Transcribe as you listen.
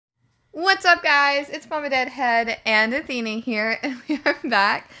What's up, guys? It's MamaDeadHead and Athena here, and we are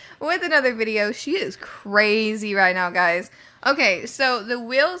back with another video. She is crazy right now, guys. Okay, so the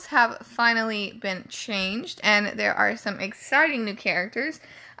wheels have finally been changed, and there are some exciting new characters.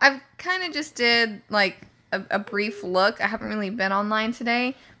 I've kind of just did, like, a brief look. I haven't really been online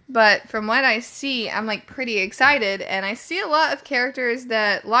today, but from what I see, I'm, like, pretty excited, and I see a lot of characters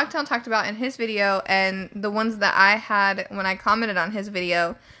that Lockdown talked about in his video, and the ones that I had when I commented on his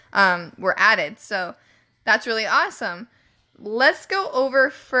video were added, so that's really awesome. Let's go over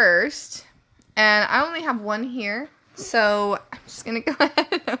first, and I only have one here, so I'm just gonna go ahead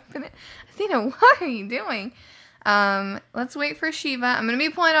and open it. Athena, what are you doing? Let's wait for Shiva. I'm gonna be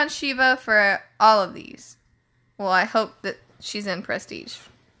pulling on Shiva for all of these. Well, I hope that she's in Prestige.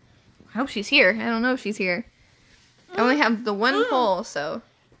 I hope she's here. I don't know if she's here. I only have the one pull, so.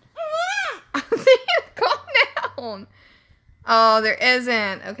 Athena, calm down. Oh, there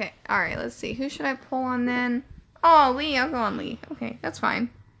isn't. Okay, alright, let's see. Who should I pull on then? Oh, Lee, I'll go on Lee. Okay, that's fine.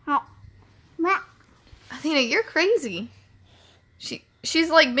 Athena, you're crazy.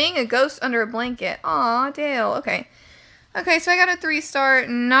 She's like being a ghost under a blanket. Aw, Dale. Okay. Okay, so I got a 3-star.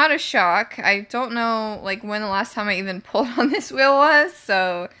 Not a shock. I don't know, like, when the last time I even pulled on this wheel was,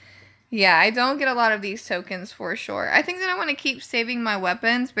 so yeah, I don't get a lot of these tokens for sure. I think that I want to keep saving my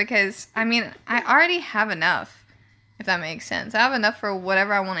weapons because, I mean, I already have enough. If that makes sense. I have enough for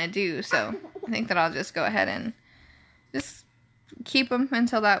whatever I want to do, so I think that I'll just go ahead and just keep them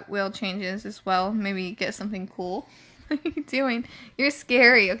until that wheel changes as well. Maybe get something cool. What are you doing? You're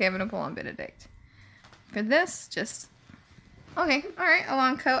scary. Okay, I'm going to pull on Benedict. For this, just... Okay, alright, a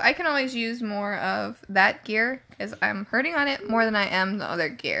long coat. I can always use more of that gear because I'm hurting on it more than I am the other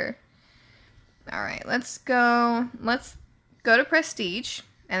gear. Alright, let's go to Prestige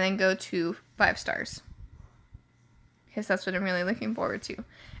and then go to 5 stars. Because that's what I'm really looking forward to.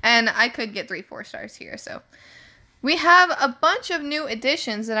 And I could get 3-4 stars here, so. We have a bunch of new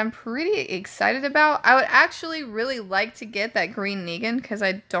additions that I'm pretty excited about. I would actually really like to get that green Negan, because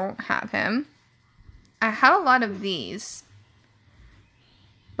I don't have him. I have a lot of these.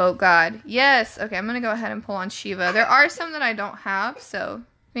 Oh god. Yes! Okay, I'm going to go ahead and pull on Shiva. There are some that I don't have, so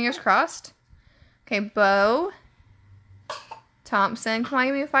fingers crossed. Okay, Bo. Thompson, come on,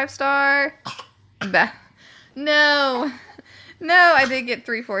 give me a 5-star. Beth. No, I did get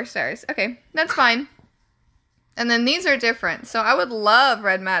 3-4 stars. Okay, that's fine. And then these are different. So I would love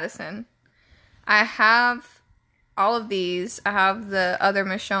Red Madison. I have all of these. I have the other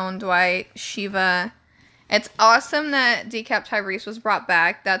Michonne, Dwight, Shiva. It's awesome that Decapped Tyrese was brought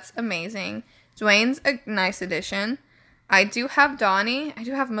back. That's amazing. Dwayne's a nice addition. I do have Donnie. I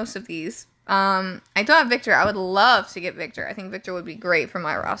do have most of these. I don't have Victor. I would love to get Victor. I think Victor would be great for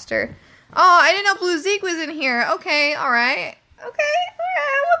my roster. Oh, I didn't know Blue Zeke was in here. Okay, alright. Okay, alright.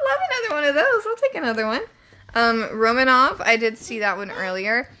 I would love another one of those. I'll take another one. Romanov, I did see that one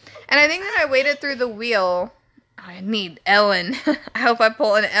earlier. And I think that I waited through the wheel. I need Ellen. I hope I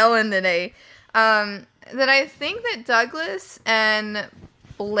pull an Ellen today. That I think that Douglas and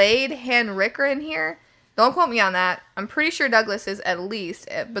Blade Henrik are in here. Don't quote me on that. I'm pretty sure Douglas is at least,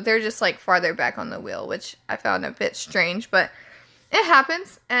 but they're just like farther back on the wheel, which I found a bit strange, but it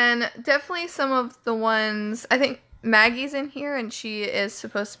happens. And definitely some of the ones, I think Maggie's in here and she is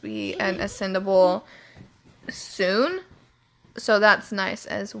supposed to be an ascendable soon. So that's nice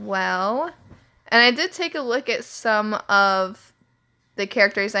as well. And I did take a look at some of the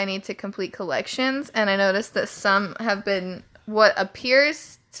characters I need to complete collections. And I noticed that some have been what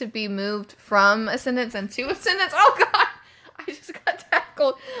appears to be moved from Ascendants and to Ascendants. Oh god! I just got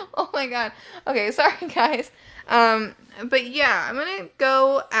tackled. Oh my god. Okay, sorry guys. But yeah, I'm gonna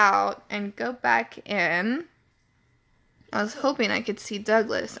go out and go back in. I was hoping I could see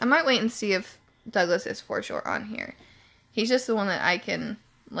Douglas. I might wait and see if Douglas is for sure on here. He's just the one that I can,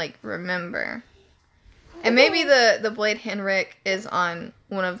 like, remember. And maybe the Blade Henrik is on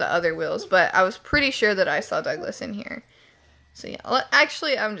one of the other wheels, but I was pretty sure that I saw Douglas in here. So yeah,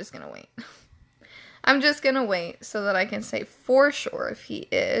 actually, I'm just gonna wait. I'm just gonna wait so that I can say for sure if he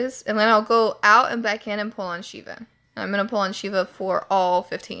is. And then I'll go out and back in and pull on Shiva. I'm gonna pull on Shiva for all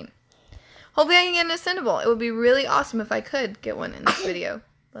 15. Hopefully I can get an ascendable. It would be really awesome if I could get one in this video.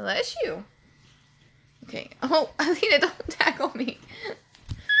 Bless you. Okay. Oh, Alina, don't tackle me.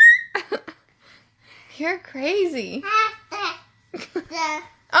 You're crazy.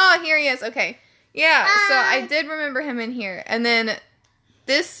 Oh, here he is. Okay. Yeah, so I did remember him in here. And then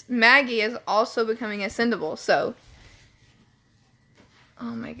this Maggie is also becoming ascendable, so.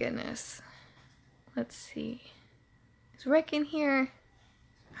 Oh my goodness. Let's see. Is Rick in here?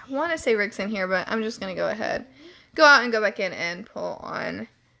 I want to say Rick's in here, but I'm just going to go ahead. Go out and go back in and pull on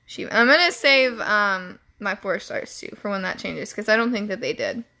Shiva. I'm going to save my 4 stars too for when that changes because I don't think that they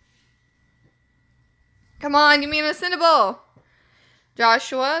did. Come on, give me an Ascendable.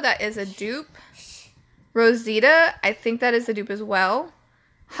 Joshua, that is a dupe. Rosita, I think that is a dupe as well.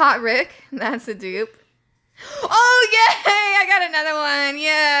 Hot Rick, that's a dupe. Oh, yay! I got another one.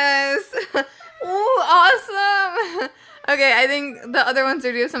 Yes. Ooh, awesome. Okay, I think the other ones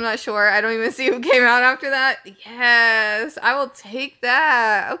are dupes. I'm not sure. I don't even see who came out after that. Yes, I will take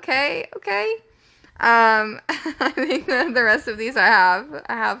that. Okay, okay. I think that the rest of these I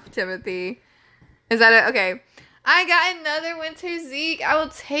have Timothy. Is that it? Okay. I got another Winter Zeke. I will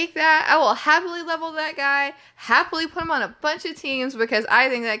take that. I will happily level that guy. Happily put him on a bunch of teams because I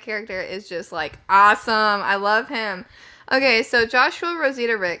think that character is just like awesome. I love him. Okay, so Joshua,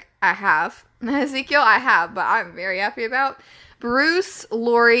 Rosita, Rick, I have. Ezekiel, I have, but I'm very happy about. Bruce,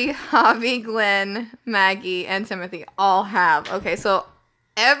 Lori, Javi, Glenn, Maggie, and Timothy all have. Okay, so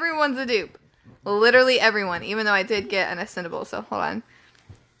everyone's a dupe. Literally everyone, even though I did get an Ascendable. So hold on.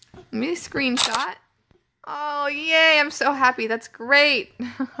 Let me screenshot. Oh, yay. I'm so happy. That's great.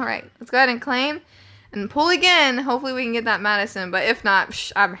 All right. Let's go ahead and claim and pull again. Hopefully we can get that Madison. But if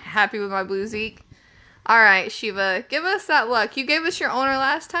not, I'm happy with my blue Zeke. All right, Shiva. Give us that luck. You gave us your owner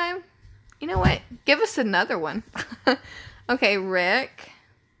last time. You know what? Give us another one. Okay, Rick.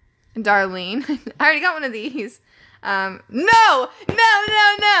 Darlene. I already got one of these. No!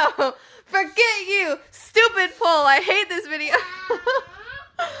 Forget you! Stupid poll. I hate this video.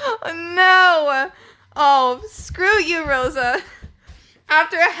 No! Oh, screw you, Rosa.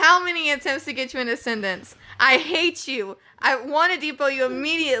 After how many attempts to get you in Ascendance? I hate you. I want to depot you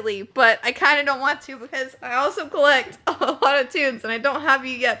immediately, but I kind of don't want to because I also collect a lot of tunes and I don't have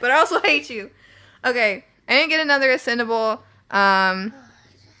you yet, but I also hate you. Okay, I didn't get another Ascendable. I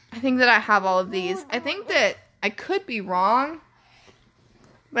think that I have all of these. I think that I could be wrong,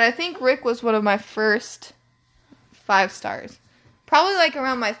 but I think Rick was one of my first 5 stars. Probably like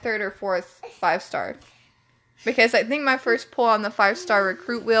around my 3rd or 4th 5-star. Because I think my first pull on the 5-star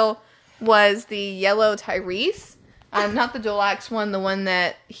recruit wheel was the yellow Tyrese. Not the dual axe one, the one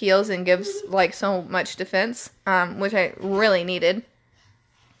that heals and gives like so much defense. Which I really needed.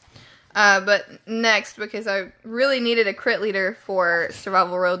 But next, because I really needed a crit leader for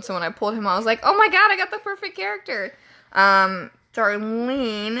Survival Road, so when I pulled him I was like, oh my god, I got the perfect character.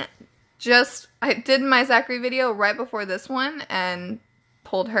 Darlene... I did my Zachary video right before this one and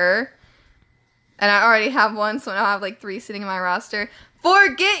pulled her. And I already have one, so now I have like 3 sitting in my roster.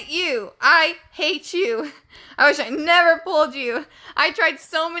 Forget you! I hate you. I wish I never pulled you. I tried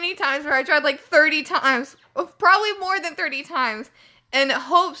so many times, where I tried like 30 times. Probably more than 30 times. In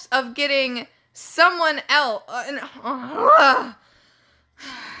hopes of getting someone else.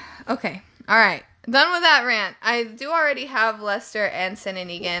 Okay, alright. Done with that rant. I do already have Lester and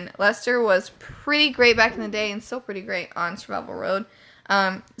Egan. Lester was pretty great back in the day and still pretty great on Survival Road.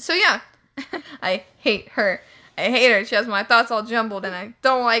 So yeah, I hate her. I hate her. She has my thoughts all jumbled and I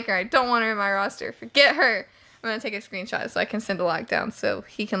don't like her. I don't want her in my roster. Forget her. I'm going to take a screenshot so I can send a lockdown so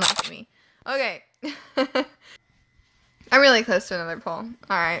he can laugh at me. Okay. I'm really close to another poll.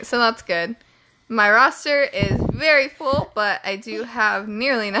 Alright, so that's good. My roster is very full, but I do have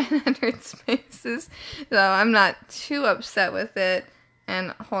nearly 900 spaces, so I'm not too upset with it.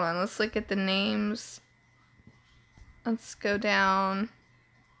 And hold on, let's look at the names. Let's go down.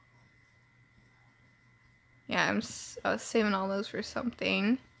 Yeah, I was saving all those for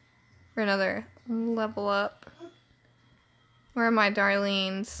something. For another level up. Where are my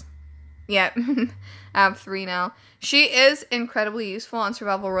Darlene's? Yeah, I have 3 now. She is incredibly useful on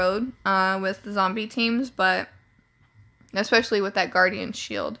Survival Road with the zombie teams, but especially with that Guardian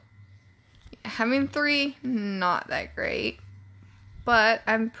Shield. Having 3, not that great. But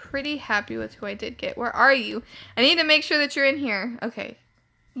I'm pretty happy with who I did get. Where are you? I need to make sure that you're in here. Okay.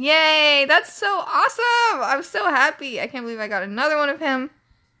 Yay! That's so awesome! I'm so happy. I can't believe I got another one of him.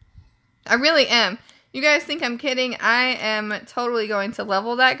 I really am. You guys think I'm kidding? I am totally going to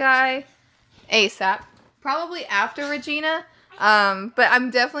level that guy ASAP. Probably after Regina. But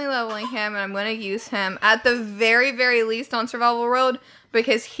I'm definitely leveling him and I'm going to use him at the very, very least on Survival Road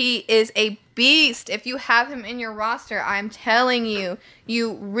because he is a beast. If you have him in your roster, I'm telling you,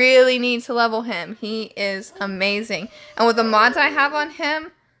 you really need to level him. He is amazing. And with the mods I have on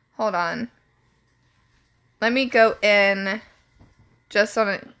him, hold on. Let me go in just on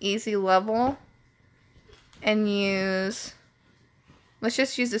an easy level and use... Let's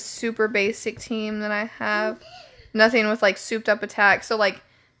just use a super basic team that I have. Nothing with like souped up attack. So like,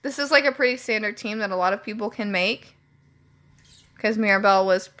 this is like a pretty standard team that a lot of people can make. Because Mirabelle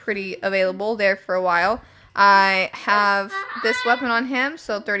was pretty available there for a while. I have this weapon on him,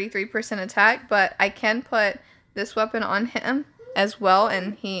 so 33% attack, but I can put this weapon on him as well,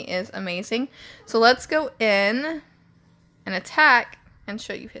 and he is amazing. So let's go in and attack and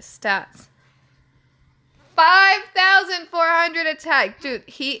show you his stats. 5,400 attack. Dude,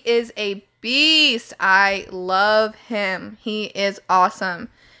 he is a beast. I love him. He is awesome.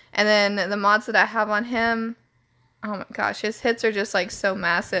 And then the mods that I have on him, oh my gosh, his hits are just like so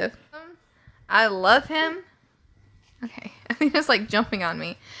massive. I love him. Okay, I think it's like jumping on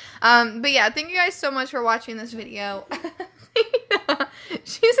me. But yeah, thank you guys so much for watching this video.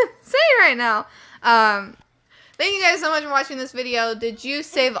 She's insane right now. Thank you guys so much for watching this video. Did you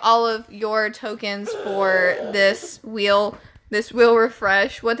save all of your tokens for this wheel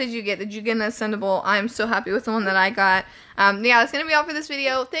refresh? What did you get? Did you get an ascendable? I'm so happy with the one that I got. Yeah, that's going to be all for this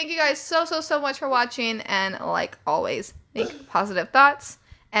video. Thank you guys so much for watching. And like always, think positive thoughts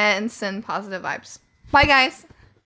and send positive vibes. Bye, guys.